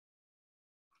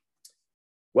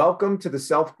Welcome to the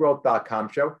selfgrowth.com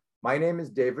show. My name is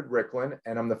David Ricklin,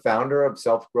 and I'm the founder of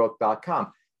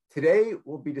selfgrowth.com. Today,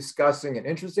 we'll be discussing an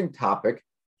interesting topic,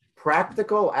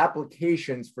 practical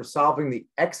applications for solving the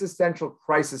existential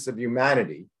crisis of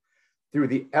humanity through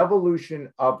the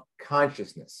evolution of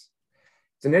consciousness.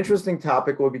 It's an interesting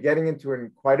topic. We'll be getting into it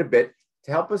in quite a bit.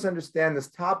 To help us understand this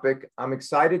topic, I'm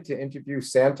excited to interview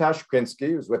Santosh Krinsky,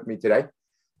 who's with me today.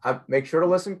 Make sure to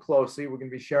listen closely. We're going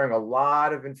to be sharing a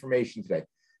lot of information today.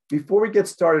 Before we get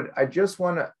started, I just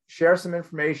want to share some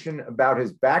information about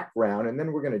his background, and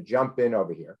then we're going to jump in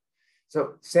over here.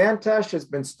 So Santosh has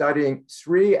been studying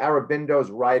Sri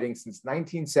Aurobindo's writing since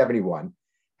 1971,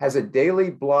 has a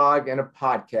daily blog and a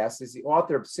podcast, is the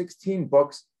author of 16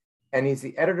 books, and he's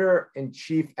the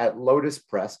editor-in-chief at Lotus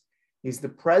Press. He's the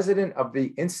president of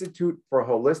the Institute for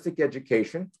Holistic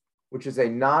Education, which is a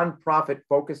nonprofit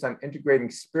focused on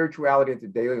integrating spirituality into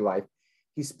daily life.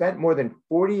 He spent more than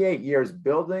 48 years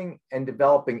building and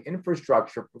developing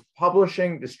infrastructure for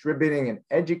publishing, distributing, and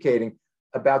educating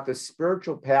about the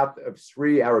spiritual path of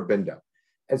Sri Aurobindo,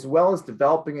 as well as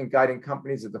developing and guiding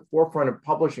companies at the forefront of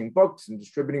publishing books and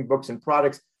distributing books and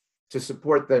products to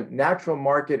support the natural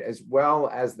market as well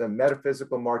as the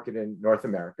metaphysical market in North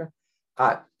America.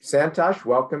 Santosh,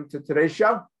 welcome to today's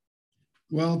show.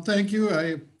 Well, thank you. I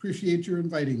appreciate your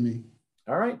inviting me.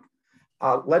 All right.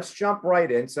 Let's jump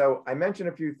right in. So I mentioned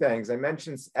a few things. I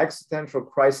mentioned existential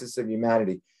crisis of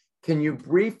humanity. Can you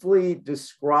briefly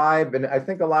describe, and I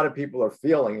think a lot of people are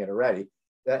feeling it already,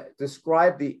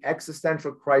 describe the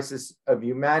existential crisis of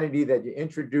humanity that you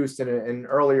introduced in an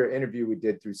earlier interview we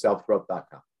did through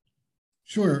selfgrowth.com?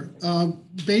 Sure.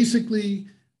 Basically,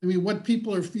 what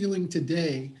people are feeling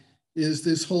today is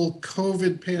this whole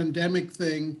COVID pandemic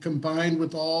thing combined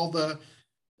with all the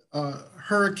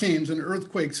hurricanes and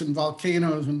earthquakes and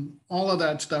volcanoes and all of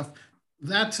that stuff.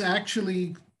 That's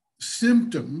actually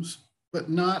symptoms, but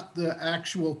not the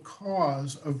actual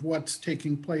cause of what's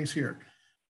taking place here.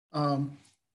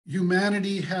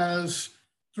 Humanity has,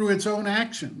 through its own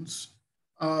actions,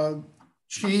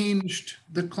 changed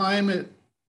the climate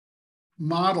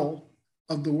model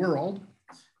of the world.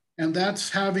 And that's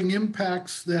having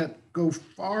impacts that go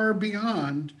far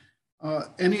beyond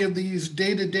any of these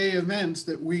day-to-day events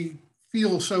that we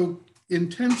feel so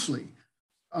intensely.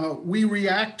 We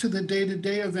react to the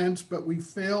day-to-day events, but we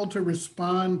fail to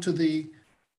respond to the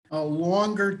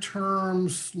longer-term,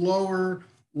 slower,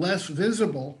 less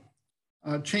visible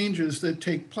changes that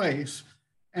take place.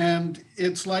 And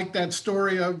it's like that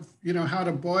story of, how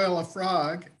to boil a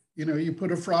frog. You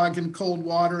put a frog in cold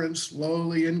water and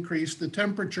slowly increase the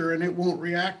temperature and it won't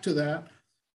react to that.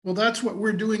 Well, that's what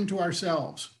we're doing to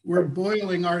ourselves. We're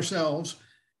boiling ourselves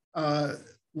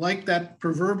like that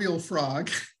proverbial frog,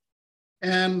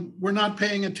 and we're not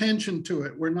paying attention to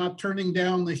it. We're not turning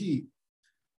down the heat.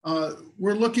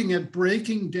 We're looking at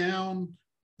breaking down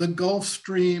the Gulf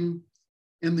Stream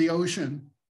in the ocean.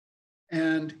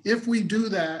 And if we do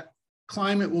that,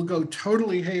 climate will go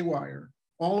totally haywire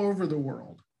all over the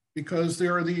world, because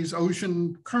there are these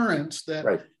ocean currents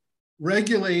that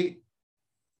regulate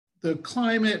the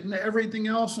climate and everything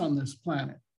else on this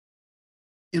planet.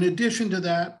 In addition to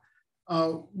that,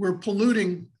 we're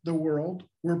polluting the world,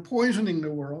 we're poisoning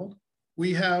the world.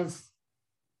 We have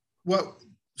what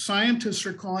scientists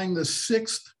are calling the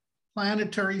 6th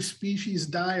planetary species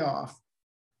die-off.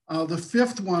 The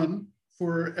 5th one,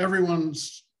 for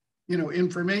everyone's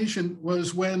information,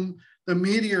 was when the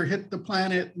meteor hit the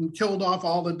planet and killed off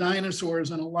all the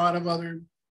dinosaurs and a lot of other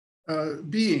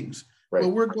beings.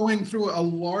 Well, we're going through a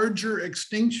larger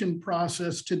extinction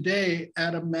process today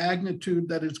at a magnitude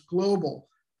that is global.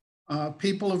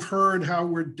 People have heard how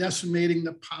we're decimating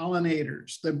the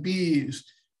pollinators, the bees,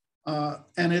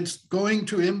 and it's going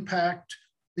to impact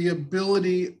the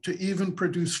ability to even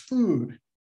produce food.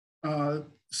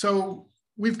 So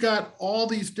we've got all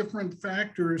these different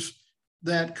factors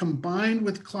that, combined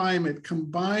with climate,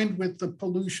 combined with the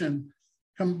pollution,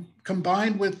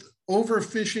 combined with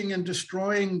overfishing and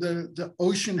destroying the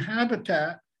ocean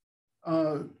habitat,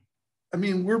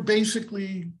 we're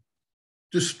basically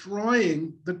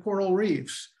destroying the coral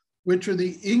reefs, which are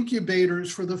the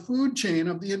incubators for the food chain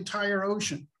of the entire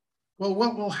ocean. Well,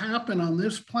 what will happen on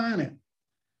this planet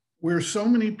where so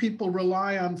many people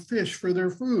rely on fish for their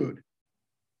food?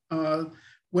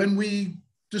 When we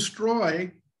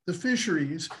destroy the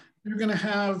fisheries, you're going to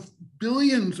have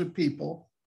billions of people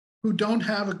who don't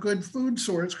have a good food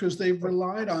source because they've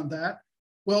relied on that.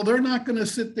 Well, they're not going to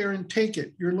sit there and take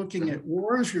it. You're looking at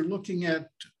wars, you're looking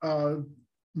at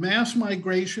mass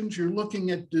migrations, you're looking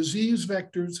at disease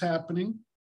vectors happening.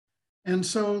 And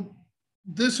so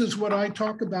this is what I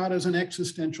talk about as an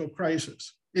existential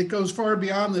crisis. It goes far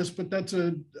beyond this, but that's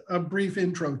a brief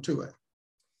intro to it.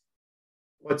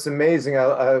 What's amazing,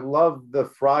 I love the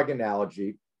frog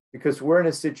analogy because we're in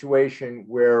a situation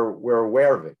where we're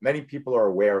aware of it. Many people are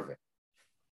aware of it.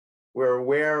 We're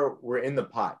aware we're in the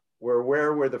pot. We're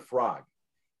aware we're the frog.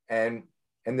 And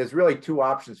there's really two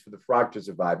options for the frog to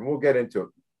survive. And we'll get into it.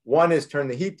 One is turn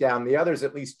the heat down. The other is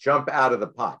at least jump out of the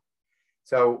pot.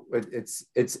 So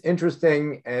it's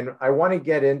interesting. And I want to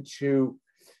get into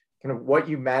kind of what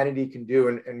humanity can do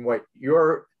and what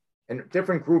and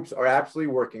different groups are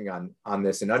absolutely working on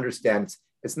this and understand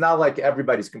it's not like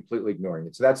everybody's completely ignoring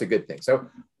it. So that's a good thing. So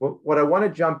what I want to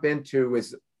jump into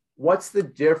is what's the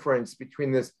difference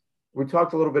between this? We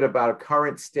talked a little bit about a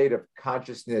current state of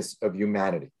consciousness of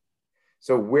humanity.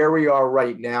 So where we are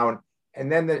right now,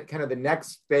 and then the kind of the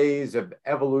next phase of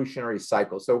evolutionary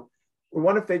cycle. So we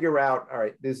want to figure out, all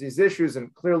right, there's these issues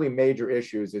and clearly major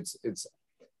issues.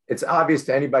 It's obvious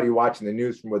to anybody watching the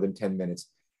news for more than 10 minutes.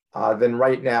 Then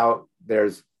right now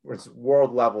there's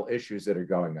world level issues that are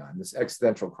going on, this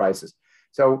existential crisis.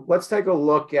 So let's take a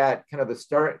look at kind of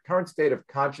the current state of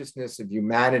consciousness of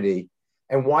humanity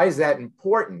and why is that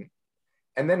important?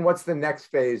 And then what's the next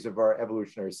phase of our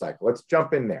evolutionary cycle? Let's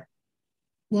jump in there.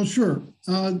 Well, sure.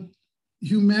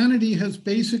 Humanity has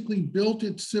basically built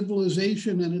its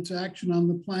civilization and its action on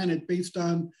the planet based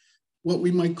on what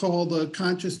we might call the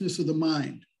consciousness of the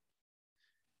mind.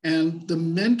 And the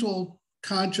mental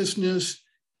consciousness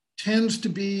tends to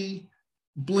be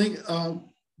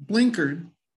blinkered,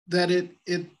 that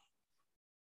it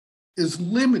is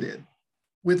limited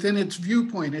within its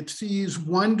viewpoint. It sees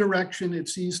one direction, it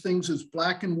sees things as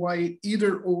black and white,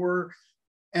 either or,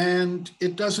 and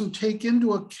it doesn't take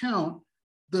into account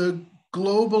the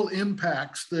global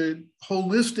impacts, the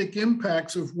holistic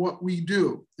impacts of what we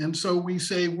do. And so we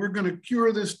say, we're going to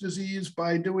cure this disease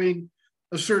by doing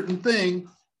a certain thing.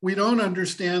 We don't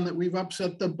understand that we've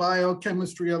upset the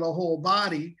biochemistry of the whole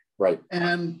body. Right.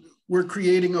 And we're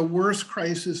creating a worse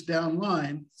crisis down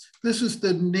line. This is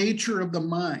the nature of the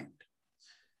mind.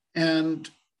 And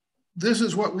this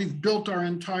is what we've built our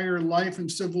entire life and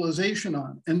civilization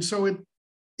on. And so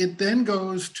it then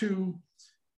goes to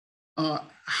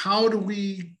how do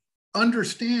we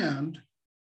understand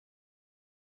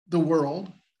the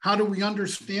world? How do we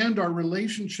understand our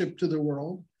relationship to the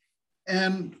world?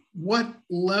 And what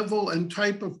level and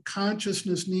type of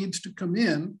consciousness needs to come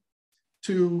in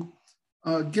to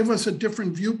give us a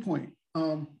different viewpoint?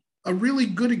 A really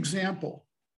good example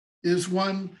is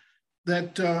one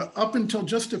that up until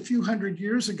just a few hundred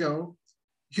years ago,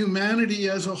 humanity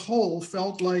as a whole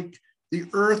felt like the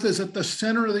earth is at the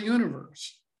center of the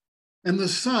universe. And the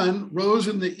sun rose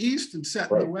in the east and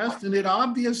set in the west, and it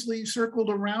obviously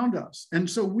circled around us. And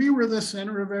so we were the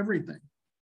center of everything.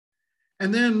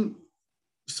 And then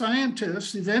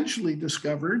scientists eventually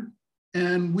discovered,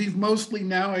 and we've mostly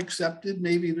now accepted,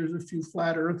 maybe there's a few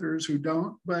flat earthers who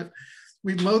don't, but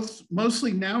we've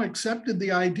mostly now accepted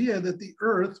the idea that the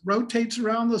earth rotates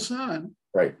around the sun.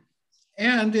 Right.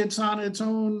 And it's on its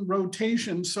own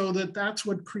rotation, so that's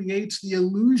what creates the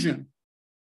illusion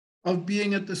of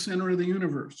being at the center of the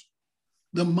universe.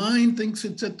 The mind thinks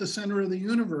it's at the center of the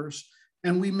universe,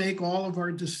 and we make all of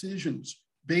our decisions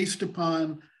based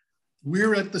upon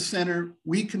we're at the center,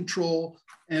 we control,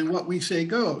 and what we say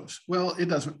goes. Well, it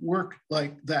doesn't work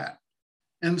like that.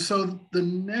 And so the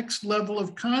next level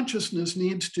of consciousness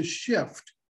needs to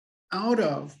shift out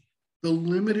of the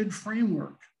limited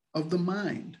framework of the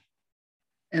mind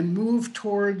and move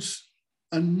towards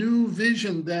a new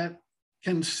vision that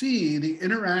can see the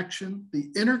interaction,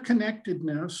 the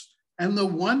interconnectedness, and the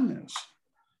oneness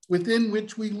within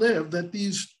which we live, that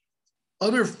these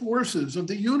other forces of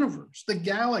the universe, the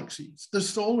galaxies, the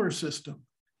solar system,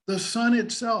 the sun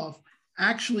itself,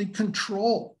 actually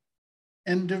control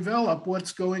and develop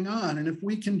what's going on. And if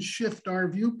we can shift our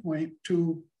viewpoint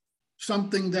to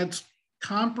something that's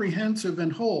comprehensive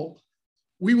and whole,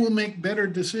 we will make better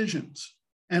decisions.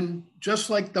 And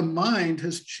just like the mind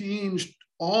has changed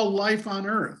all life on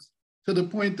Earth to the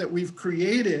point that we've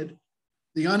created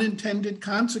the unintended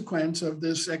consequence of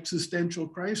this existential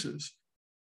crisis,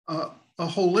 a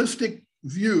holistic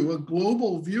view, a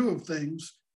global view of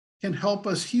things can help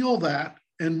us heal that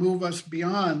and move us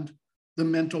beyond the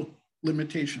mental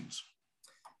limitations.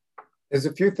 There's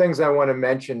a few things I want to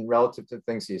mention relative to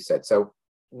things you said. So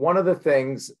one of the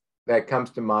things that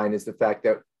comes to mind is the fact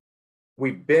that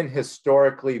we've been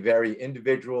historically very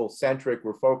individual centric.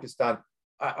 We're focused on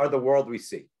are the world we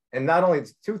see. And not only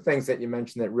two things that you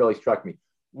mentioned that really struck me.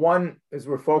 One is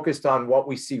we're focused on what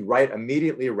we see right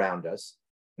immediately around us,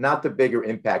 not the bigger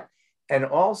impact. And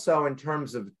also in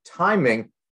terms of timing,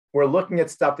 we're looking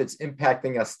at stuff that's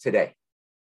impacting us today.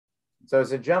 So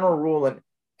as a general rule,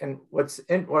 and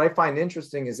what I find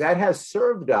interesting is that has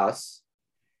served us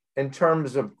in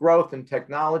terms of growth and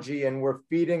technology, and we're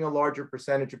feeding a larger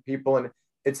percentage of people, and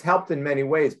it's helped in many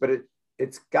ways, but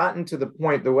it's gotten to the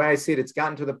point, the way I see it, it's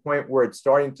gotten to the point where it's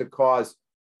starting to cause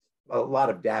a lot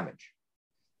of damage,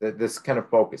 this kind of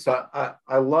focus. So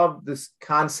I love this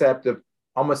concept of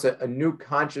almost a new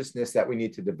consciousness that we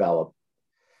need to develop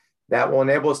that will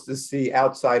enable us to see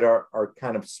outside our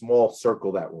kind of small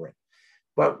circle that we're in.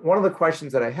 But one of the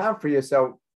questions that I have for you,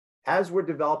 so as we're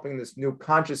developing this new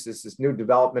consciousness, this new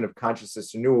development of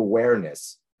consciousness, a new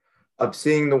awareness of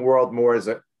seeing the world more as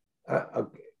a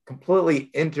completely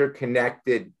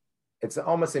interconnected, it's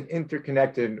almost an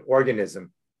interconnected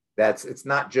organism. It's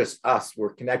not just us,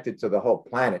 we're connected to the whole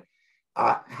planet.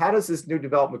 How does this new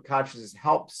development of consciousness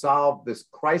help solve this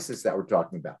crisis that we're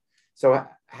talking about? So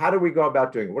how do we go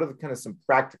about doing it? What are the kind of some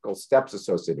practical steps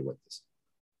associated with this?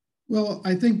 Well,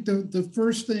 I think the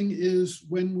first thing is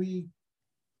when we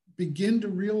begin to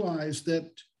realize that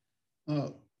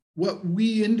what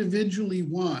we individually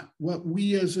want, what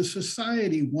we as a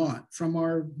society want from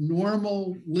our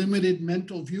normal limited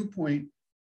mental viewpoint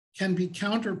can be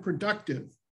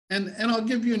counterproductive. And I'll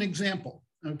give you an example,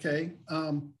 okay?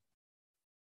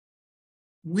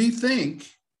 We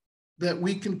think that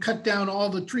we can cut down all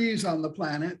the trees on the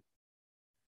planet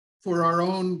for our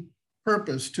own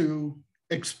purpose, to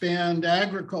expand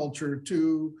agriculture,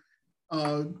 to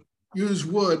use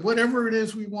wood, whatever it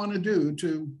is we want to do,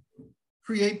 to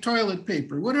create toilet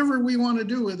paper, whatever we want to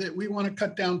do with it, we want to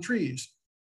cut down trees.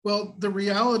 Well, the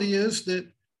reality is that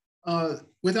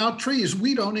without trees,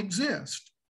 we don't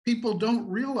exist. People don't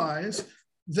realize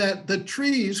that the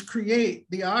trees create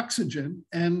the oxygen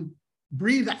and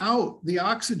breathe out the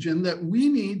oxygen that we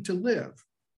need to live.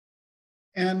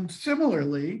 And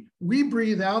similarly, we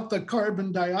breathe out the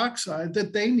carbon dioxide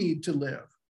that they need to live.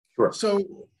 Sure.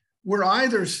 So we're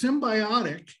either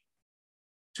symbiotic,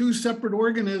 two separate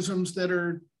organisms that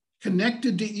are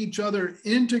connected to each other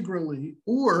integrally,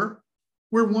 or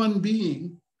we're one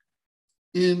being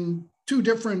in two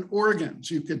different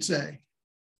organs, you could say.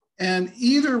 And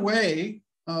either way,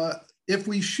 if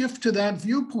we shift to that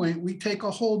viewpoint, we take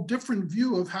a whole different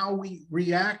view of how we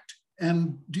react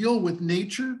and deal with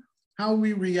nature, how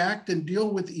we react and deal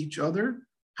with each other,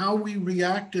 how we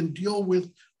react and deal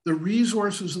with the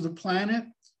resources of the planet.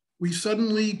 We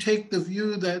suddenly take the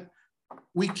view that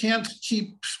we can't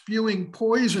keep spewing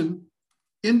poison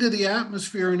into the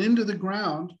atmosphere and into the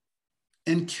ground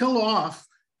and kill off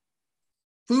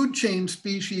food chain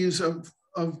species of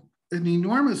an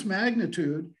enormous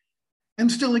magnitude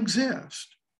and still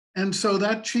exist. And so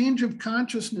that change of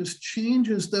consciousness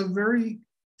changes the very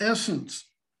essence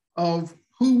of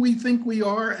who we think we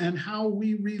are and how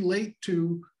we relate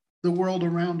to the world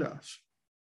around us.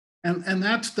 And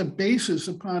that's the basis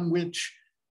upon which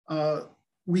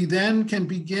we then can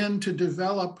begin to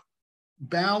develop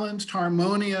balanced,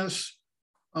 harmonious,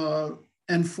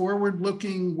 and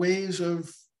forward-looking ways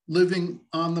of living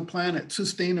on the planet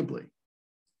sustainably.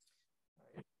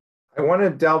 I want to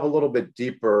delve a little bit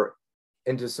deeper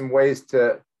into some ways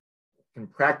to can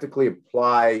practically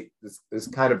apply this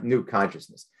kind of new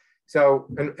consciousness. So,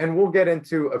 and we'll get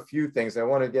into a few things. I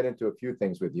want to get into a few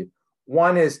things with you.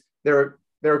 One is there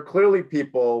are clearly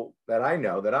people that I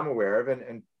know, that I'm aware of,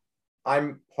 and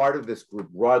I'm part of this group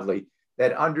broadly,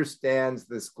 that understands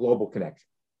this global connection.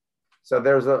 So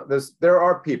there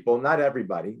are people, not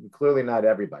everybody, clearly not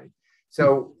everybody.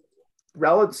 So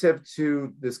relative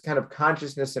to this kind of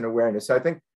consciousness and awareness, so I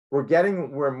think we're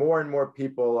getting where more and more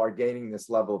people are gaining this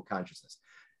level of consciousness.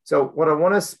 So what I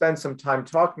want to spend some time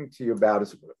talking to you about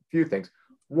is a few things.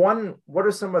 One, what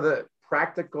are some of the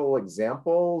practical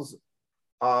examples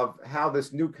of how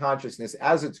this new consciousness,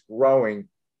 as it's growing,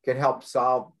 can help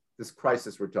solve this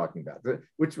crisis we're talking about,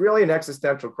 which is really an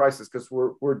existential crisis because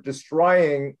we're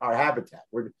destroying our habitat.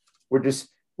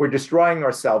 We're destroying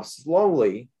ourselves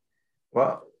slowly.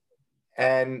 Well,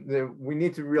 and we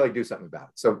need to really do something about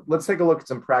it. So let's take a look at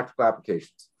some practical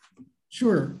applications.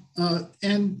 Sure,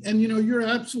 and you know, you're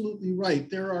absolutely right.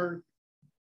 There are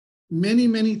many,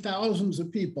 many thousands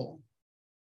of people,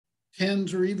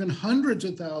 tens or even hundreds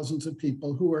of thousands of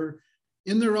people who are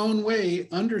in their own way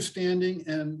understanding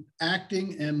and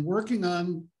acting and working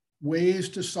on ways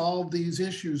to solve these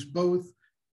issues, both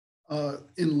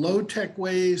in low-tech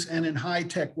ways and in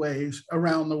high-tech ways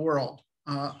around the world.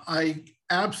 I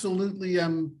absolutely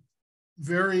am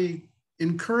very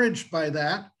encouraged by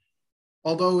that,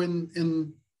 although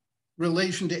in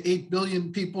relation to 8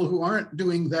 billion people who aren't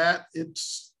doing that,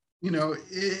 it's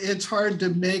it's hard to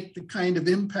make the kind of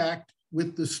impact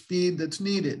with the speed that's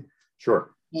needed.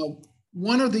 Sure. Well,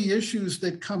 one of the issues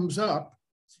that comes up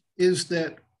is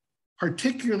that,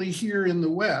 particularly here in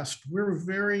the West, we're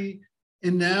very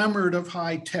enamored of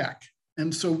high tech.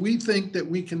 And so we think that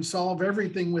we can solve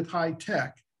everything with high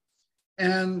tech.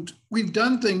 And we've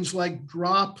done things like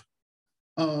drop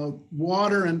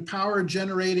water and power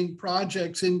generating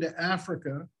projects into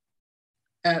Africa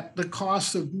at the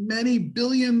cost of many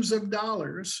billions of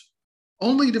dollars,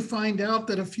 only to find out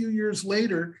that a few years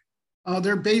later,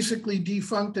 they're basically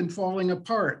defunct and falling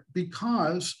apart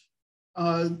because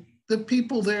the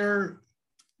people there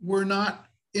were not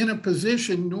in a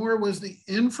position, nor was the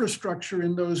infrastructure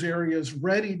in those areas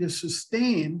ready to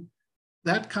sustain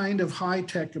that kind of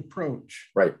high-tech approach.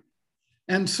 Right.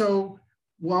 And so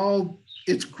while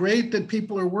it's great that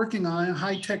people are working on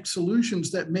high-tech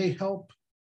solutions that may help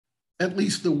at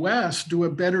least the West do a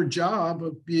better job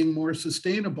of being more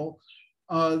sustainable,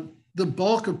 the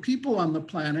bulk of people on the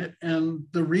planet and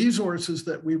the resources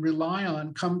that we rely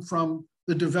on come from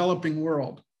the developing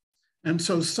world. And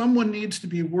so someone needs to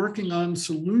be working on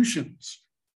solutions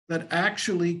that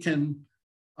actually can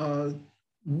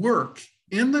work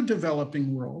in the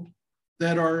developing world,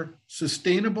 that are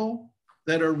sustainable,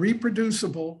 that are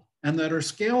reproducible, and that are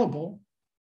scalable,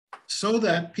 so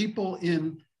that people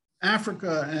in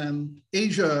Africa and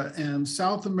Asia and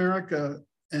South America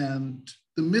and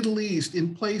the Middle East,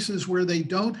 in places where they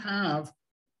don't have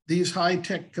these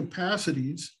high-tech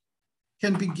capacities,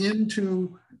 can begin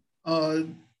to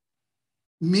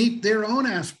meet their own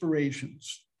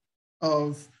aspirations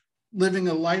of living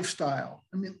a lifestyle.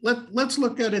 I mean, let's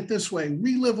look at it this way.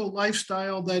 We live a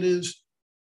lifestyle that is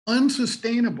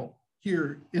unsustainable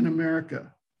here in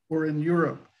America or in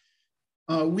Europe.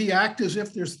 We act as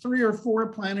if there's 3 or 4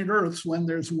 planet Earths when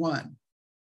there's one.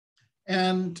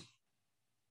 And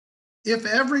if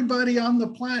everybody on the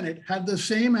planet had the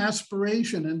same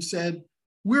aspiration and said,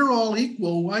 we're all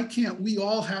equal, why can't we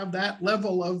all have that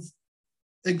level of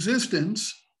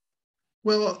existence?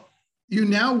 Well, you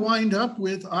now wind up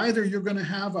with either you're going to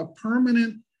have a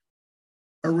permanent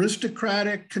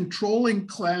aristocratic controlling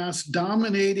class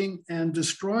dominating and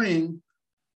destroying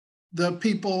the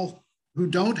people who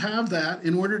don't have that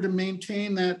in order to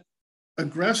maintain that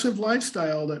aggressive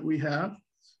lifestyle that we have,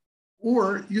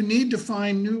 or you need to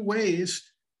find new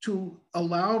ways to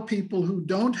allow people who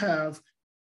don't have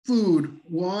food,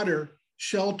 water,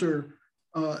 shelter,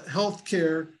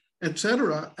 healthcare, et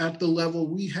cetera, at the level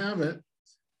we have it.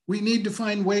 We need to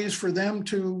find ways for them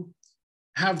to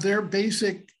have their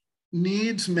basic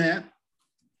needs met,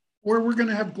 or we're going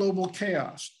to have global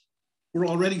chaos. We're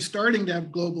already starting to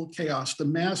have global chaos. The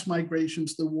mass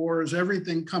migrations, the wars,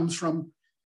 everything comes from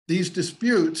these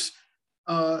disputes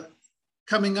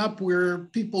coming up where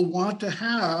people want to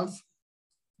have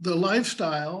the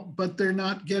lifestyle, but they're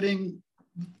not getting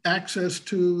access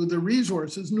to the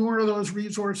resources, nor are those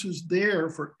resources there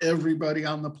for everybody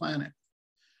on the planet.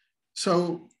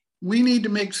 So we need to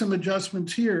make some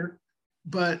adjustments here,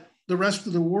 but the rest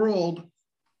of the world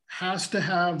has to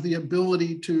have the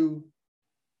ability to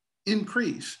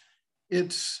increase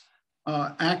its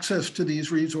access to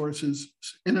these resources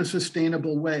in a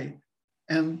sustainable way.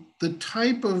 And the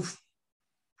type of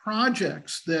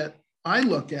projects that I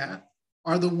look at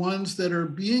are the ones that are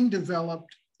being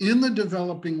developed in the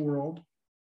developing world,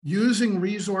 using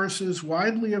resources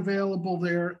widely available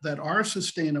there that are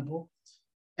sustainable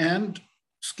and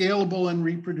scalable and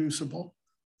reproducible,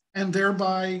 and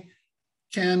thereby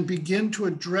can begin to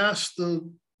address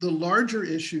the larger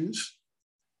issues,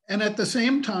 and at the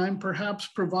same time, perhaps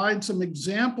provide some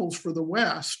examples for the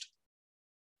West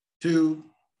to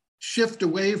shift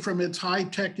away from its high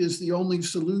tech is the only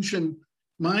solution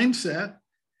mindset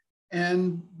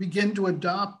and begin to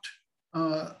adopt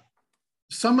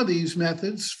some of these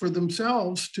methods for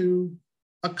themselves to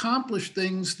accomplish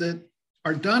things that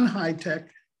are done high tech,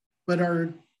 but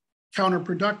are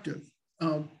counterproductive.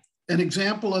 An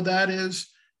example of that is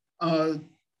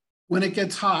when it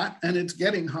gets hot, and it's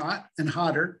getting hot and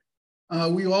hotter,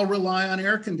 we all rely on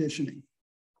air conditioning.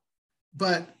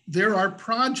 But there are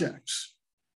projects,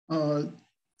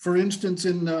 for instance,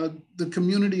 in the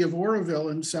community of Oroville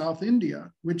in South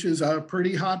India, which is a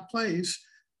pretty hot place,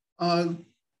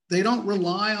 they don't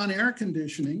rely on air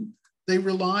conditioning. They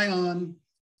rely on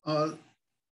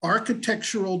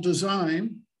architectural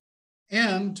design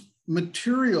and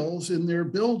materials in their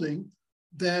building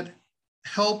that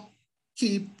help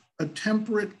keep a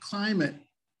temperate climate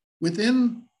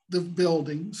within the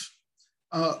buildings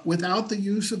without the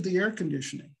use of the air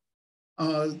conditioning.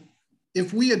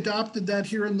 If we adopted that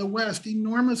here in the West,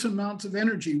 enormous amounts of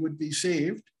energy would be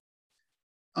saved.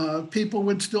 people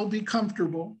would still be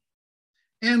comfortable,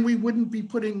 and we wouldn't be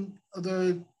putting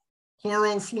the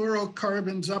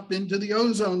chlorofluorocarbons up into the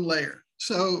ozone layer.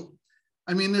 So,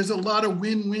 I mean, there's a lot of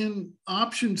win-win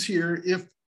options here if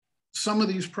some of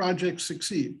these projects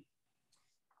succeed.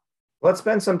 Let's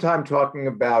spend some time talking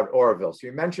about Oroville. So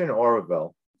you mentioned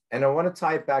Oroville, and I want to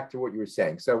tie it back to what you were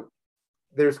saying. So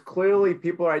there's clearly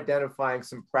people are identifying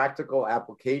some practical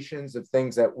applications of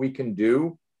things that we can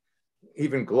do,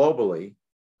 even globally,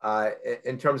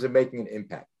 in terms of making an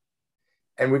impact.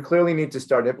 And we clearly need to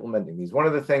start implementing these. One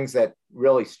of the things that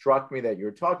really struck me that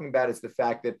you're talking about is the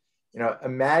fact that,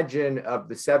 imagine of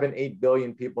the 7-8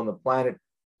 billion people on the planet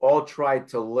all try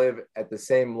to live at the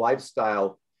same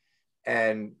lifestyle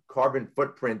and carbon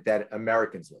footprint that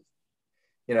Americans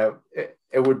live.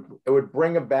 It would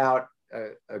bring about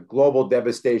a global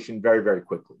devastation very, very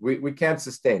quickly. We can't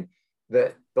sustain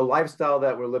the lifestyle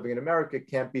that we're living in America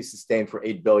can't be sustained for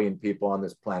 8 billion people on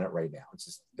this planet right now.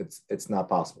 It's not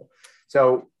possible.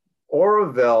 So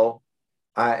Oroville,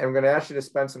 I'm going to ask you to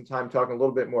spend some time talking a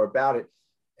little bit more about it,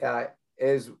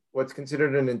 is what's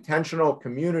considered an intentional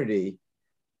community.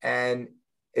 And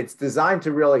it's designed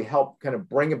to really help kind of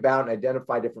bring about and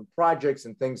identify different projects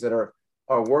and things that are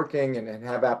working and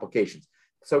have applications.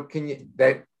 So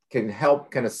that can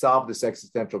help kind of solve this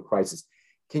existential crisis.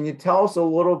 Can you tell us a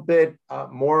little bit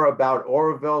more about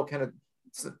Oroville, kind of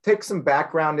take some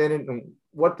background in it and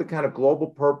what the kind of global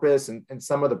purpose and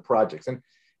some of the projects.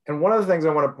 And one of the things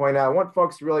I want to point out, I want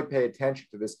folks to really pay attention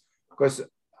to this because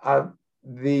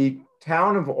the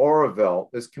town of Oroville,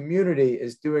 this community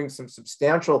is doing some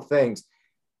substantial things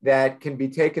that can be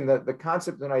taken, the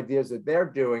concepts and ideas that they're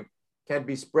doing can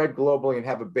be spread globally and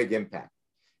have a big impact.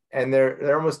 And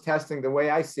they're almost testing, the way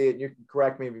I see it, and you can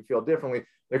correct me if you feel differently,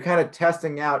 they're kind of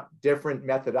testing out different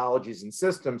methodologies and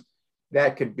systems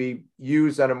that could be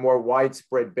used on a more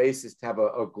widespread basis to have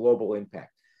a global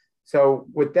impact. So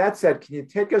with that said, can you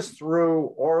take us through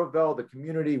Oroville, the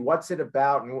community, what's it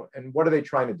about, and what are they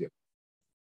trying to do?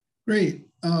 Great.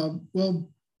 Well,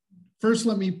 first,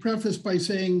 let me preface by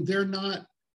saying they're not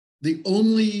the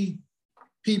only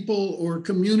people or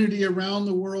community around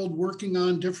the world working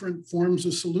on different forms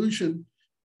of solution,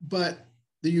 but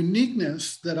the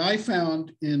uniqueness that I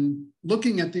found in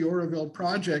looking at the Oroville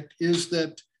project is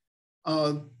that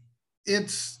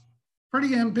it's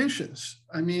pretty ambitious.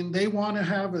 I mean, they want to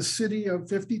have a city of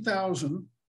 50,000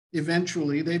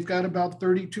 eventually. They've got about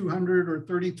 3,200 or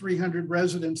 3,300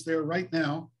 residents there right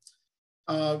now,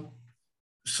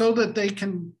 so that they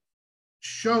can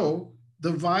show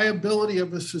the viability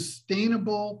of a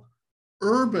sustainable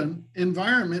urban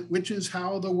environment, which is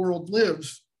how the world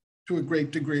lives to a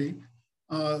great degree.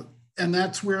 And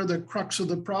that's where the crux of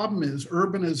the problem is.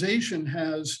 Urbanization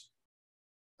has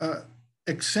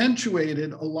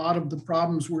accentuated a lot of the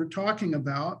problems we're talking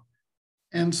about.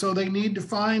 And so they need to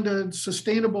find a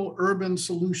sustainable urban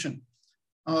solution.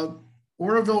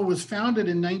 Oroville was founded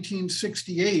in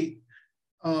 1968.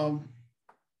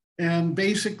 And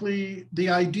basically the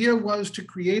idea was to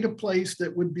create a place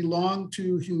that would belong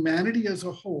to humanity as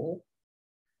a whole,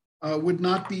 would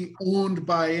not be owned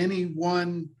by any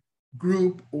one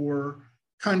group or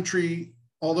country,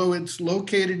 although it's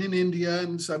located in India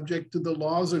and subject to the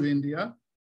laws of India,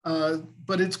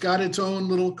 but it's got its own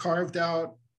little carved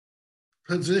out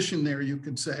position there, you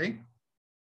could say.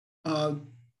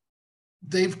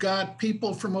 They've got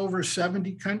people from over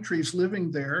 70 countries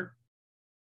living there,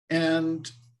 and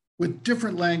with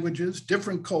different languages,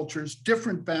 different cultures,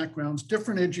 different backgrounds,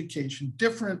 different education,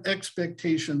 different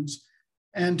expectations,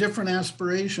 and different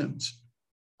aspirations.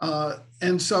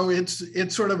 And so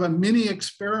it's sort of a mini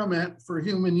experiment for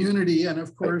human unity. And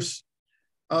of course,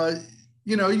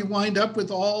 you wind up with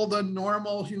all the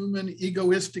normal human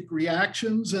egoistic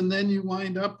reactions, and then you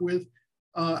wind up with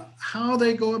how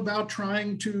they go about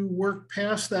trying to work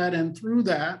past that and through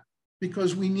that,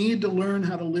 because we need to learn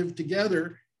how to live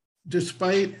together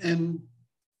despite and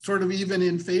sort of even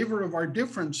in favor of our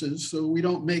differences. So we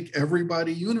don't make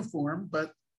everybody uniform,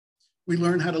 but we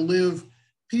learn how to live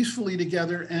peacefully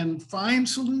together and find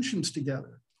solutions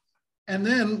together. And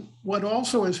then what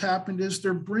also has happened is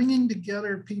they're bringing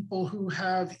together people who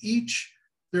have each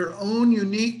their own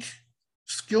unique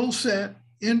skill set,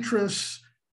 interests,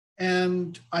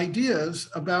 and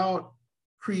ideas about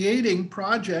creating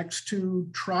projects to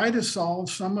try to solve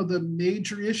some of the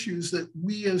major issues that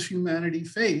we as humanity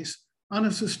face on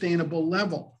a sustainable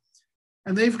level.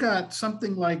 And they've got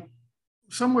something like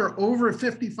somewhere over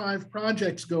 55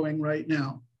 projects going right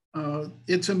now.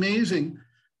 It's amazing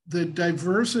the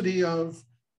diversity of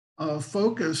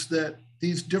focus that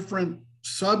these different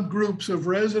subgroups of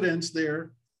residents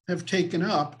there have taken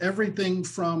up. Everything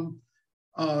from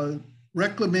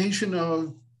reclamation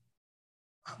of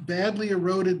badly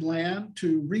eroded land,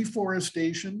 to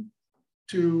reforestation,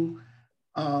 to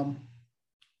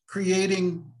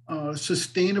creating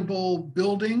sustainable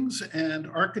buildings and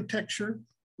architecture,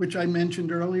 which I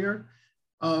mentioned earlier.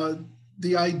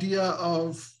 The idea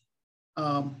of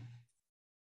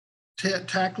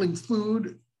tackling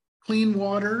food, clean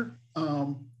water,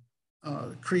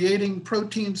 creating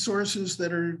protein sources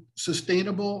that are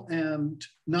sustainable and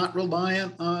not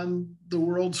reliant on the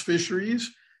world's fisheries.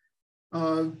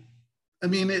 I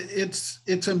mean,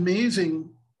 it's amazing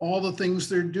all the things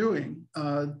they're doing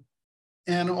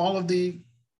and all of the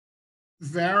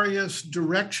various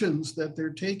directions that they're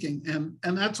taking.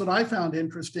 And that's what I found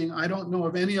interesting. I don't know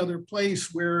of any other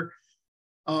place where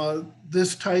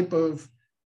this type of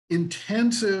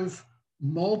intensive,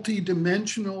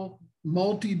 multi-dimensional,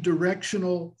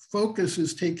 multi-directional focus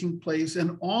is taking place,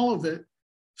 and all of it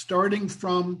starting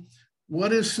from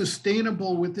what is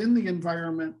sustainable within the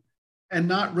environment and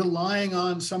not relying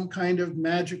on some kind of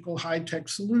magical high-tech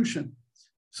solution.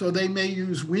 So they may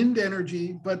use wind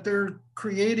energy, but they're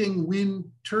creating wind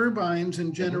turbines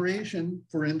and generation,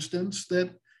 for instance,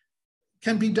 that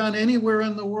can be done anywhere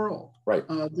in the world. Right.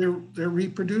 They're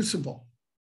reproducible.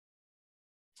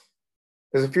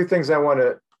 There's a few things I want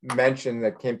to mention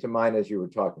that came to mind as you were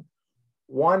talking.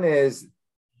 One is,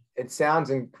 it sounds,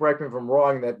 and correct me if I'm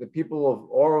wrong, that the people of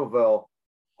Oroville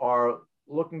are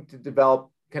looking to develop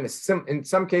kind of in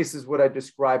some cases what I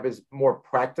describe as more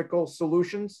practical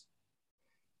solutions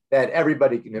that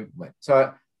everybody can implement.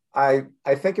 So I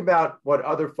think about what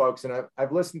other folks, and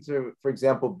I've listened to, for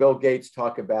example, Bill Gates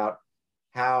talk about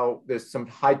how there's some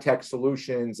high-tech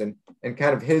solutions and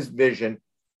kind of his vision.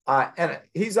 And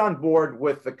he's on board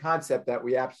with the concept that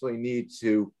we absolutely need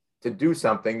to do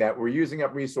something, that we're using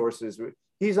up resources.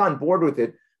 He's on board with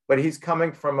it, but he's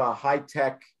coming from a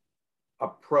high-tech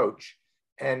approach.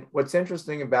 And what's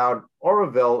interesting about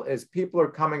Oroville is people are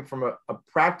coming from a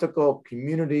practical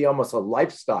community, almost a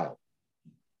lifestyle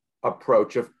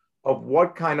approach of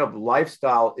what kind of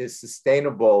lifestyle is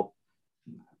sustainable,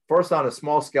 first on a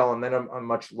small scale and then on a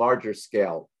much larger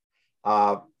scale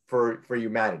for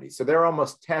humanity. So they're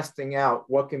almost testing out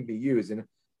what can be used. And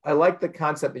I like the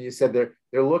concept that you said they're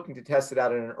looking to test it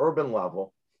out at an urban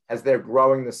level as they're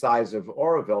growing the size of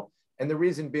Oroville. And the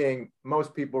reason being,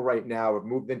 most people right now have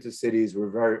moved into cities. We're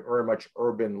very, very much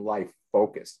urban life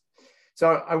focused.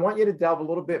 So I want you to delve a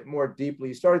little bit more deeply.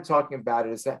 You started talking about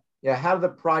it. Is that, how do the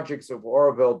projects of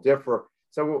Oroville differ?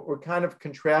 So we're kind of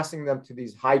contrasting them to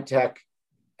these high tech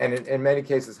and in many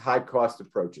cases, high cost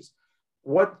approaches.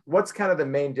 What's kind of the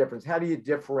main difference? How do you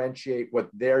differentiate what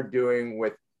they're doing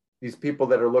with these people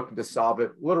that are looking to solve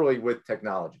it literally with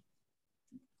technology?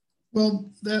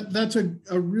 Well, that's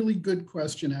a really good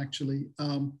question, actually.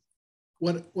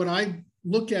 What I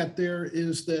look at there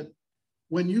is that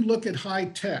when you look at high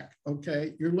tech,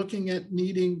 okay, you're looking at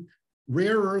needing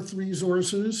rare earth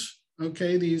resources,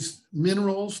 okay, these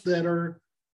minerals that are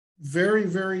very,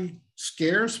 very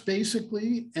scarce,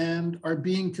 basically, and are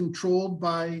being controlled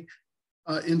by,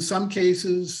 in some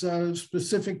cases,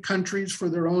 specific countries for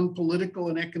their own political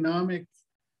and economic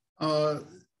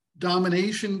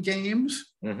domination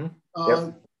games. Mm-hmm.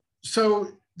 So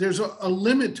there's a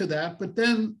limit to that, but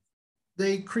then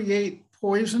they create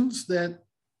poisons that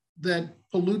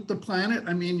pollute the planet.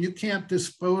 I mean, you can't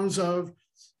dispose of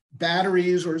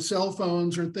batteries or cell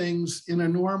phones or things in a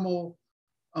normal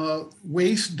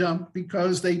waste dump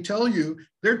because they tell you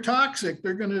they're toxic.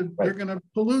 They're gonna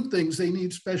pollute things. They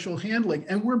need special handling,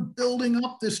 and we're building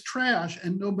up this trash,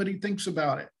 and nobody thinks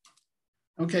about it.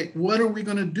 Okay, what are we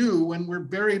going to do when we're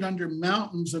buried under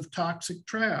mountains of toxic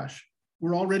trash?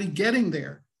 We're already getting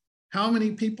there. How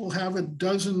many people have a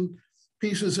dozen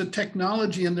pieces of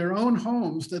technology in their own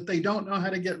homes that they don't know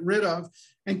how to get rid of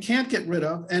and can't get rid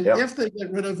of? And if they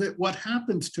get rid of it, what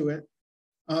happens to it?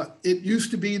 It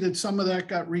used to be that some of that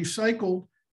got recycled,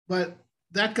 but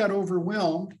that got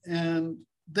overwhelmed, and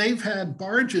they've had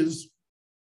barges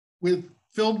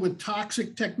filled with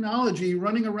toxic technology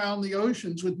running around the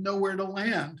oceans with nowhere to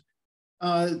land.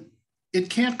 It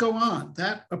can't go on.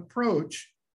 That approach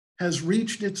has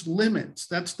reached its limits.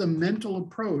 That's the mental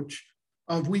approach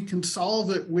of we can solve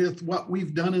it with what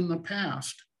we've done in the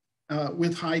past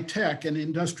with high tech and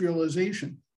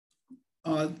industrialization.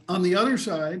 On the other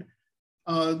side,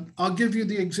 I'll give you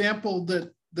the example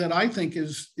that I think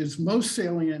is most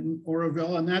salient in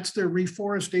Oroville, and that's their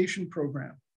reforestation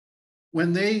program.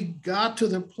 When they got to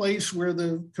the place where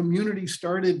the community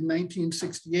started in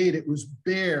 1968, it was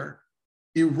bare,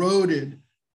 eroded,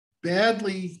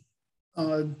 badly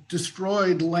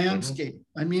destroyed landscape.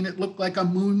 I mean, it looked like a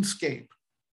moonscape,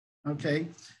 okay?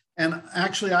 And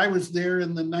actually, I was there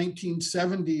in the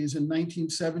 1970s, in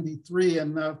 1973,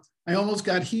 and I almost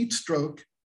got heat stroke.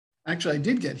 Actually, I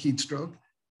did get heat stroke.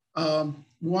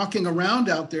 Walking around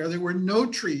out there, there were no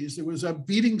trees. There was a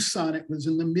beating sun. It was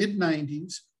in the mid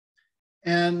 90s.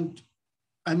 And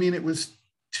I mean, it was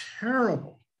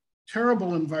terrible,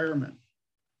 terrible environment.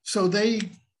 So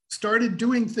they started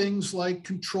doing things like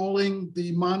controlling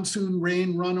the monsoon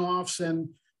rain runoffs and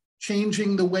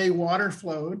changing the way water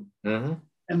flowed. Mm-hmm.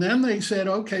 And then they said,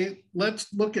 okay,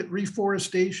 let's look at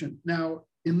reforestation. Now,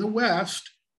 in the West,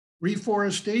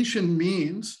 reforestation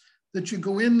means that you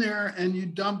go in there and you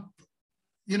dump,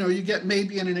 you get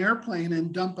maybe in an airplane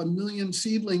and dump 1 million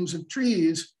seedlings of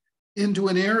trees into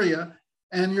an area.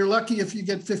 And you're lucky if you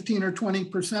get 15 or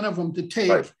 20% of them to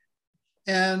take. Right.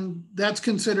 And that's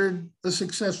considered a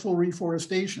successful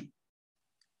reforestation.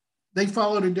 They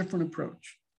followed a different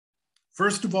approach.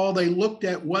 First of all, they looked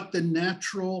at what the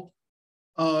natural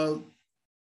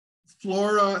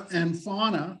flora and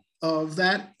fauna of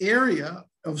that area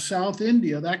of South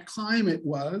India, that climate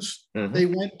was. Mm-hmm. They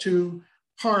went to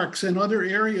parks and other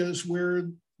areas where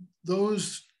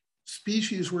those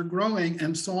species were growing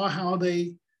and saw how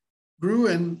they grew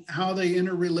and how they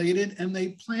interrelated, and they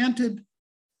planted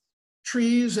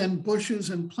trees and bushes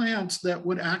and plants that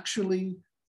would actually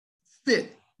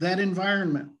fit that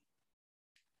environment.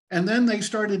 And then they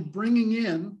started bringing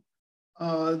in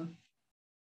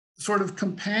sort of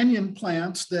companion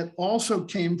plants that also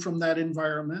came from that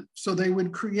environment. So they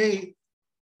would create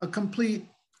a complete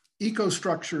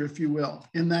ecostructure, if you will,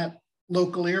 in that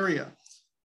local area.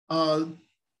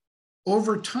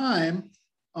 Over time,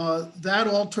 that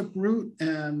all took root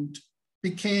and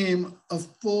became a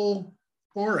full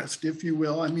forest, if you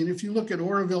will. I mean, if you look at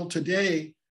Oroville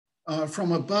today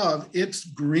from above, it's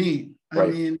green. Right.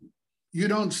 I mean, you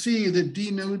don't see the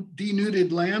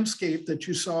denuded landscape that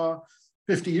you saw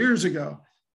 50 years ago.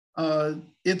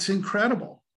 It's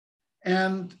incredible.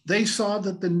 And they saw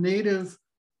that the native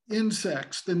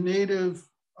insects, the native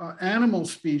animal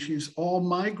species all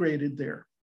migrated there.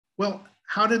 Well,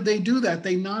 how did they do that?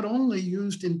 They not only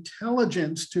used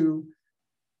intelligence to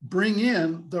bring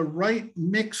in the right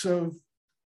mix of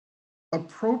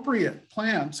appropriate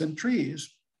plants and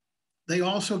trees, they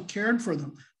also cared for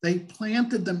them. They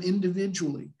planted them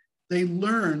individually. They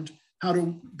learned how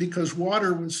to, because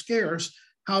water was scarce,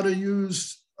 how to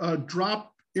use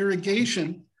drop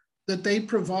irrigation that they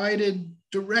provided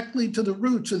directly to the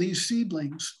roots of these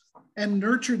seedlings and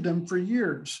nurtured them for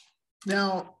years.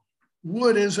 Now,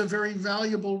 wood is a very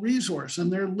valuable resource,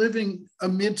 and they're living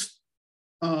amidst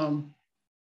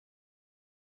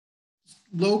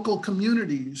local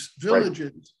communities,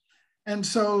 villages. Right. And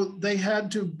so they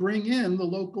had to bring in the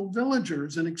local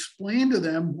villagers and explain to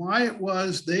them why it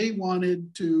was they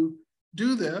wanted to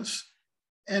do this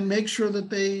and make sure that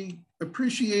they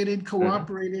appreciated,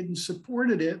 cooperated, and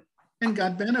supported it and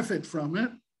got benefit from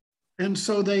it. And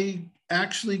so they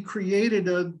actually created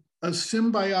a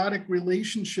symbiotic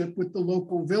relationship with the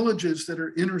local villages that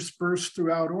are interspersed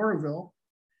throughout Oroville.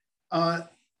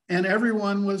 And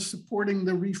everyone was supporting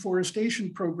the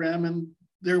reforestation program, and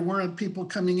there weren't people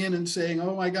coming in and saying,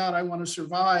 oh my God, I want to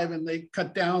survive, and they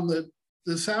cut down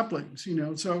the saplings,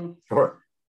 so. Sure.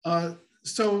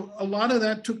 So a lot of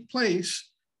that took place.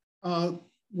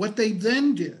 What they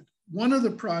then did, one of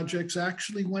the projects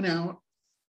actually went out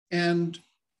and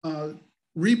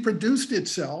reproduced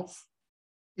itself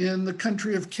in the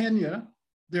country of Kenya.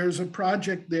 There's a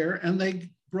project there, and they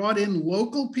brought in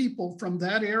local people from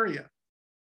that area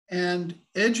and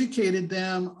educated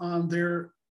them on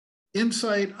their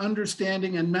insight,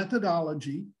 understanding, and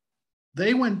methodology.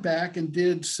 They went back and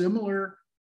did similar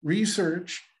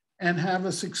research and have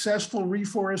a successful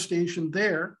reforestation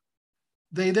there.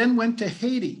 They then went to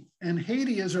Haiti, and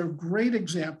Haiti is a great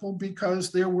example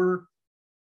because there were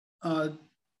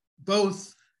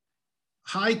both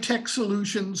high-tech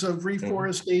solutions of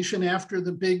reforestation after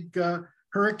the big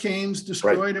hurricanes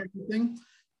destroyed everything.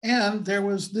 And there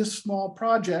was this small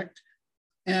project.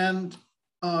 And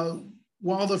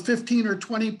while the 15 or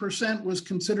 20% was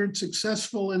considered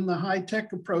successful in the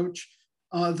high-tech approach,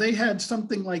 they had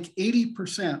something like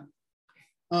 80%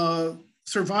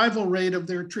 survival rate of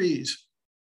their trees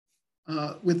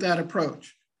with that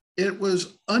approach. It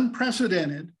was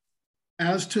unprecedented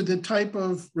as to the type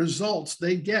of results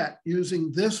they get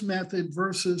using this method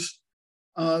versus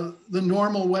the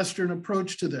normal Western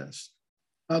approach to this.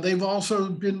 They've also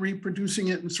been reproducing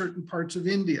it in certain parts of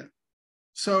India.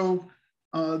 So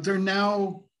they're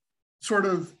now sort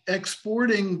of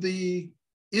exporting the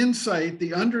insight,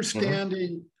 the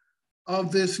understanding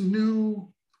of this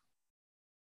new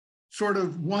sort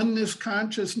of oneness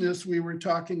consciousness we were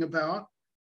talking about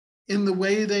in the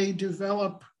way they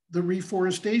develop the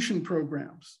reforestation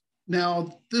programs.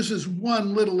 Now, this is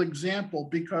one little example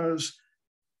because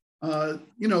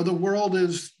the world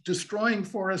is destroying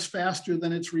forests faster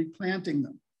than it's replanting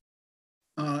them.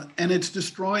 And it's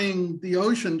destroying the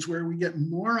oceans where we get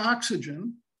more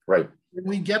oxygen Right. than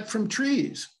we get from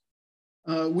trees.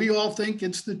 We all think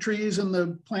it's the trees and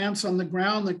the plants on the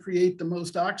ground that create the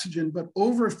most oxygen, but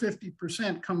over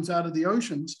 50% comes out of the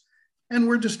oceans, and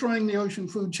we're destroying the ocean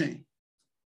food chain.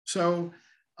 So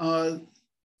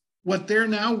what they're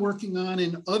now working on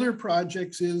in other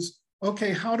projects is,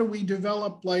 okay, how do we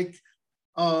develop like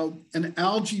an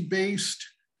algae-based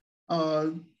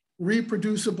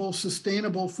reproducible,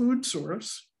 sustainable food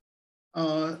source?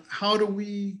 How do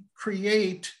we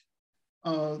create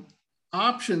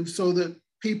options so that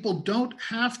people don't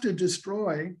have to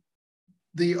destroy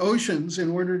the oceans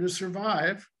in order to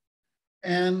survive?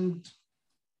 And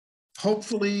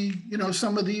hopefully,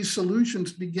 some of these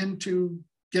solutions begin to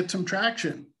get some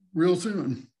traction real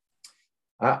soon.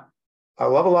 I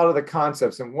love a lot of the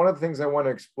concepts. And one of the things I want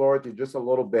to explore with you just a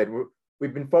little bit,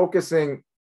 we've been focusing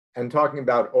and talking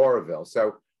about Auroville.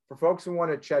 So for folks who want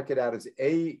to check it out, it's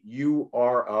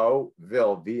AURO,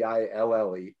 Ville,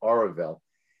 VILLE, Auroville.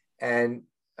 And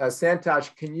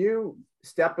Santosh, can you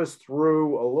step us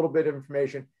through a little bit of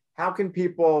information? How can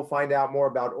people find out more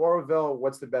about Auroville?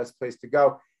 What's the best place to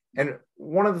go? And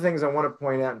one of the things I want to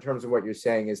point out in terms of what you're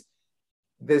saying is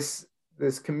this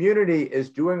community is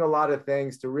doing a lot of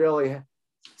things to really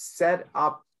set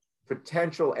up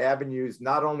potential avenues,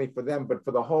 not only for them, but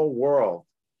for the whole world,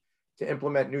 to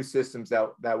implement new systems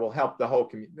that will help the whole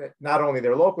community, not only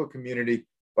their local community,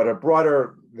 but a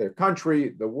broader, their country,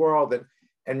 the world,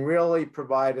 and really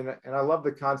provide, and I love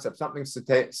the concept, something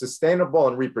sustainable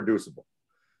and reproducible.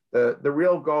 The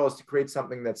real goal is to create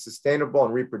something that's sustainable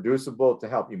and reproducible to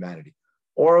help humanity.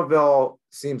 Auroville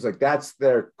seems like that's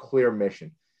their clear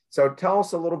mission. So tell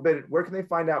us a little bit, where can they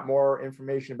find out more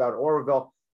information about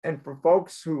Auroville? And for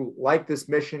folks who like this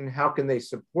mission, how can they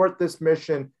support this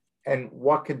mission? And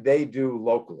what could they do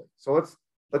locally? So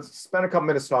let's spend a couple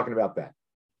minutes talking about that.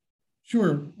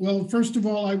 Sure. Well, first of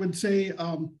all, I would say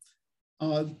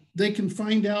they can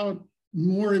find out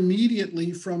more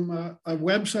immediately from a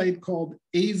website called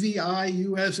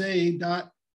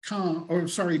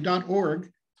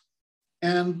aviusa.org.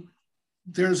 And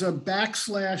there's a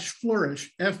 /flourish,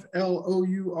 FLOURISH,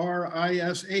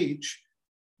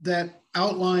 that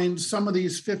outlines some of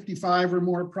these 55 or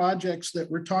more projects that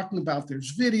we're talking about.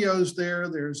 There's videos there,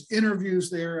 there's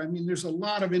interviews there. I mean, there's a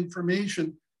lot of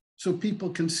information so people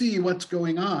can see what's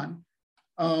going on.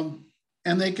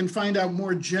 And they can find out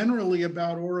more generally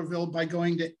about Auroville by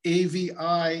going to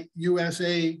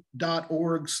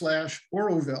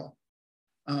aviusa.org/Auroville.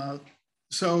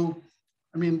 So,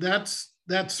 I mean,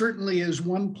 that certainly is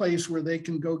one place where they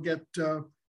can go get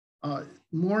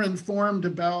more informed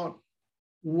about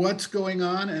what's going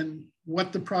on and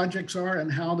what the projects are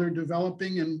and how they're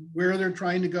developing and where they're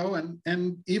trying to go,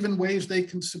 and even ways they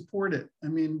can support it. I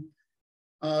mean,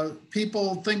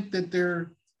 people think that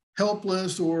they're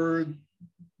helpless or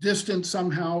distant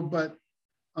somehow, but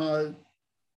and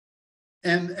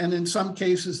in some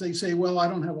cases they say, well, I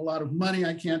don't have a lot of money,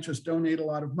 I can't just donate a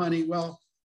lot of money. Well,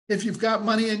 if you've got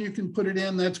money and you can put it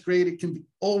in, that's great. It can be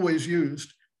always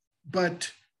used.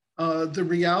 But the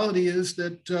reality is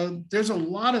that there's a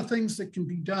lot of things that can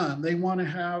be done. They want to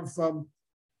have,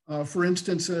 for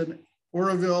instance, an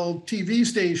Auroville TV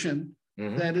station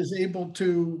that is able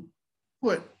to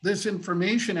put this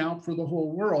information out for the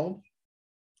whole world,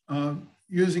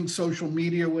 using social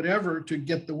media, whatever, to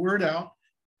get the word out.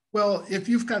 Well, if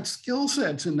you've got skill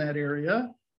sets in that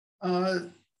area,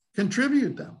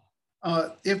 contribute them.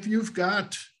 If you've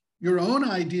got your own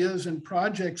ideas and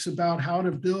projects about how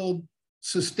to build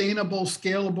sustainable,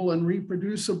 scalable, and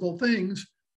reproducible things,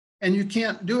 and you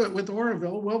can't do it with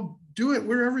Auroville, well, do it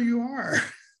wherever you are.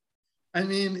 I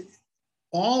mean,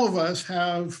 all of us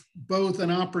have both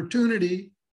an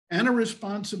opportunity and a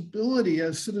responsibility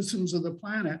as citizens of the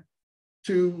planet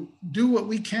to do what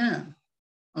we can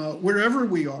wherever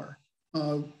we are.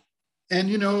 And,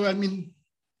 I mean,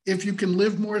 if you can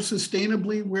live more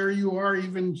sustainably where you are,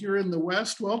 even here in the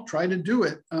West, well, try to do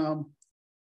it.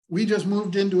 We just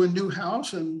moved into a new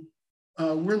house, and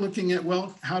we're looking at,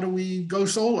 well, how do we go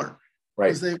solar?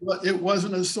 Right. Because it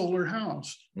wasn't a solar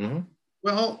house.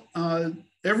 Well,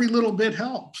 every little bit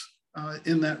helps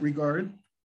in that regard.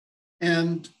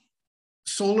 And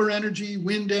solar energy,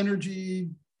 wind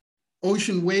energy,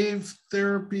 ocean wave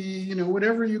therapy,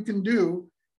 whatever you can do,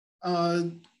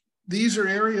 these are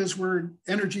areas where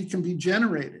energy can be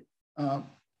generated.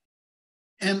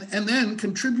 and then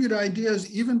contribute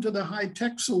ideas even to the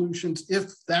high-tech solutions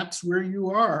if that's where you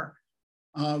are.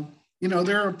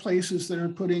 There are places that are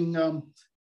putting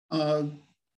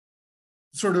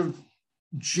sort of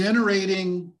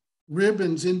generating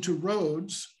ribbons into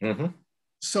roads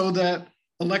so that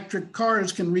electric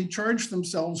cars can recharge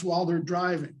themselves while they're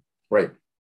driving. Right.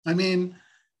 I mean,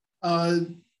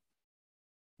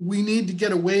 we need to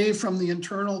get away from the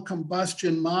internal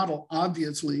combustion model,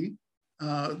 obviously,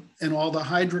 and all the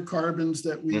hydrocarbons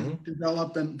that we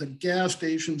develop and the gas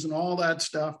stations and all that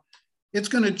stuff. It's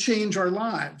going to change our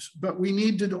lives, but we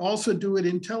need to also do it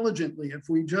intelligently. If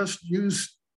we just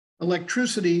use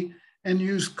electricity and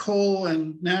use coal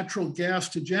and natural gas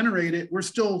to generate it, we're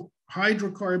still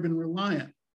hydrocarbon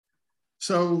reliant.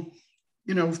 So,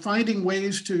 finding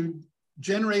ways to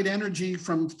generate energy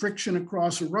from friction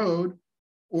across a road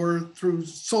or through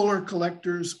solar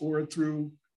collectors or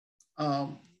through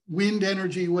wind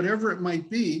energy, whatever it might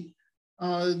be,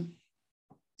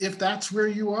 if that's where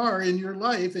you are in your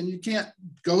life and you can't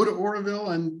go to Oroville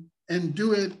and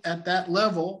do it at that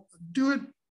level, do it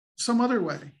some other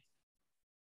way.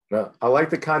 Well, I like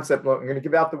the concept. I'm going to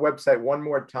give out the website one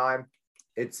more time.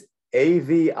 It's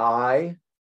AVI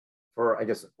for, I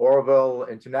guess, Oroville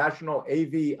International,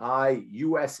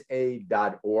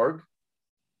 aviusa.org.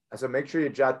 So make sure you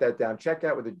jot that down. Check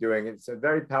out what they're doing. It's a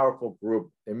very powerful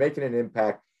group. They're making an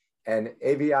impact. And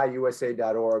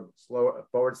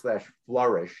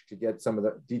aviusa.org/flourish to get some of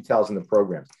the details in the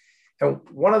programs. And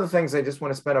one of the things I just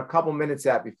want to spend a couple minutes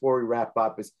at before we wrap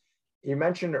up is you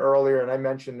mentioned earlier, and I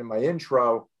mentioned in my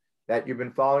intro, that you've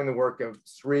been following the work of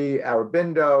Sri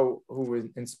Aurobindo, who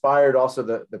inspired also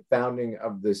the founding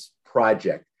of this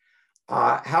project.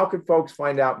 How could folks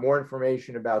find out more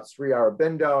information about Sri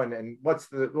Aurobindo and what's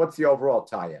the overall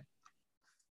tie-in?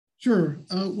 Sure.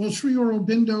 Well, Sri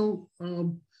Aurobindo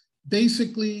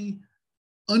basically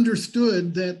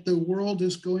understood that the world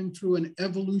is going through an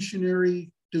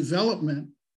evolutionary development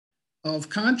of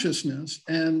consciousness,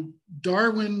 and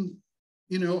Darwin,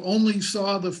 only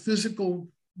saw the physical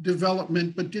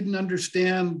development but didn't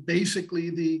understand basically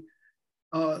the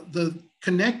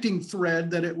connecting thread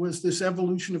that it was this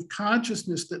evolution of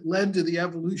consciousness that led to the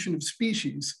evolution of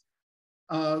species.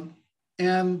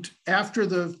 And after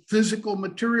the physical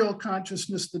material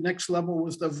consciousness, the next level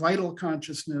was the vital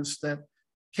consciousness that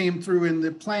came through in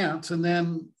the plants. And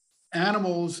then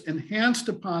animals enhanced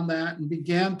upon that and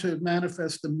began to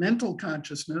manifest the mental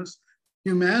consciousness.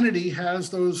 Humanity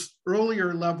has those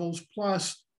earlier levels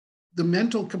plus the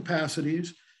mental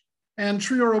capacities. And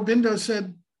Sri Aurobindo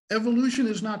said, evolution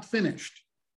is not finished.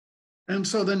 And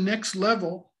so the next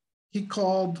level he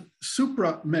called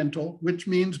supramental, which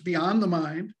means beyond the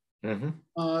mind.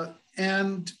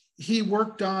 And he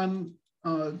worked on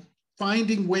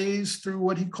finding ways through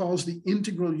what he calls the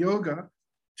integral yoga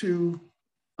to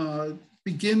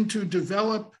begin to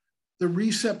develop the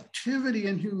receptivity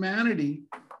in humanity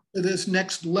to this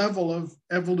next level of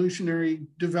evolutionary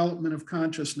development of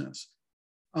consciousness.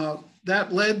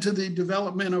 That led to the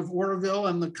development of Oroville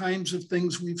and the kinds of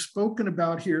things we've spoken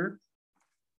about here.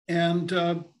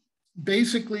 And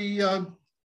basically,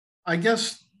 I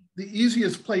guess the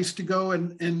easiest place to go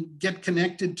and get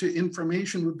connected to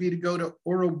information would be to go to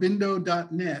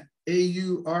aurobindo.net,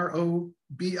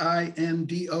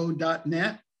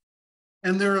 aurobindo.net.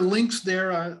 And there are links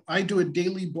there. I do a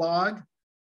daily blog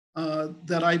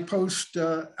that I post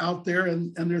out there,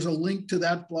 and there's a link to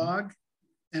that blog.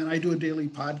 And I do a daily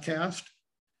podcast.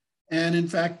 And in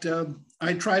fact,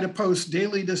 I try to post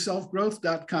daily to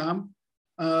selfgrowth.com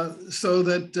so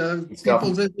that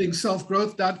people visiting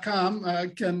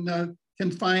selfgrowth.com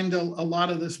can find a lot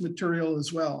of this material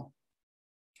as well.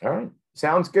 All right,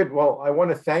 sounds good. Well, I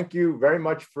want to thank you very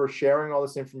much for sharing all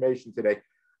this information today.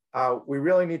 We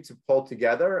really need to pull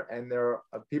together, and there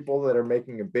are people that are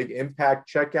making a big impact.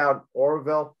 Check out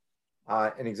Oroville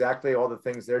and exactly all the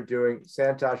things they're doing.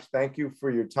 Santosh, thank you for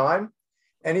your time.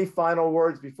 Any final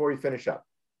words before we finish up?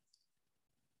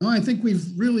 No, I think we've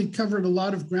really covered a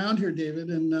lot of ground here, David,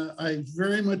 and I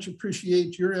very much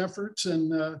appreciate your efforts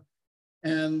and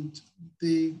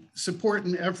the support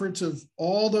and efforts of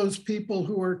all those people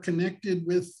who are connected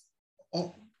with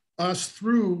us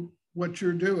through what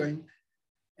you're doing.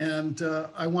 And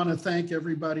I want to thank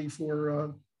everybody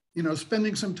for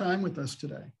spending some time with us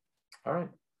today. All right.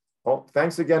 Well,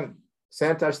 thanks again,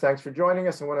 Santosh. Thanks for joining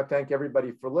us. I want to thank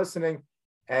everybody for listening.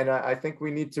 And I think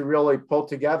we need to really pull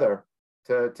together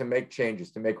to make changes,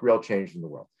 to make real change in the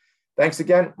world. Thanks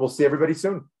again. We'll see everybody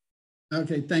soon.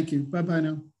 Okay, thank you. Bye-bye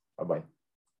now. Bye-bye.